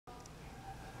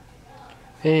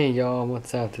Hey y'all,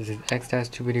 what's up? This is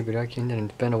X-2 Video Production, and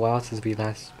it's been a while since we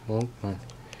last month.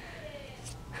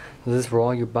 This is for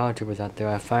all you BioTubers out there.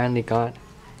 I finally got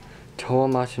Toa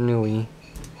Mata Nui.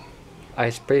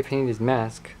 I spray painted his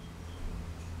mask,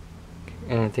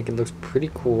 and I think it looks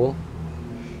pretty cool.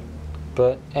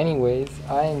 But anyways,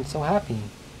 I am so happy.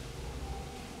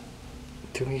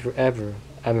 It took me forever.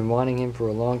 I've been wanting him for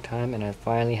a long time, and I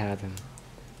finally have him.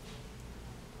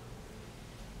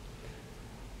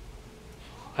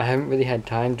 I haven't really had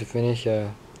time to finish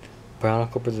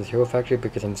Bionicle vs. Hero Factory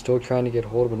because I'm still trying to get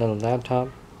hold of another laptop,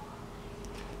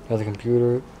 another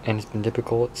computer, and it's been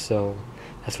difficult, so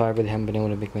that's why I really haven't been able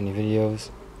to make many videos.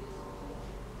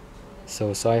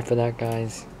 So sorry for that,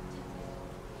 guys.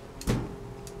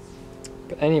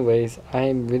 But anyways, I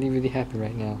am really happy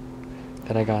right now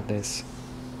that I got this.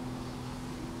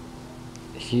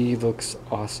 He looks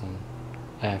awesome,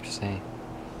 I have to say.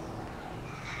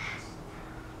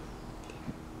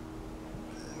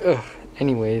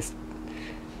 Anyways,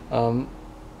 I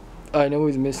know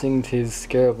he's missing his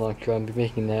scarab launcher. I'll be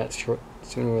making that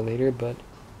sooner or later, but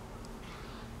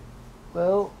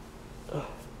well,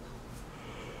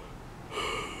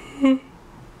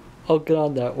 I'll get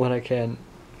on that when I can.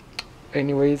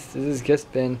 Anyways, this has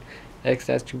just been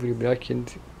X-2 Video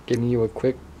Productions giving you a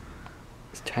quick,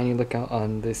 tiny lookout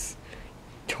on this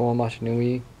Toa Mata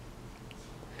Nui.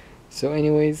 So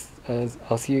anyways,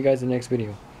 I'll see you guys in the next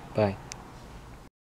video. Bye.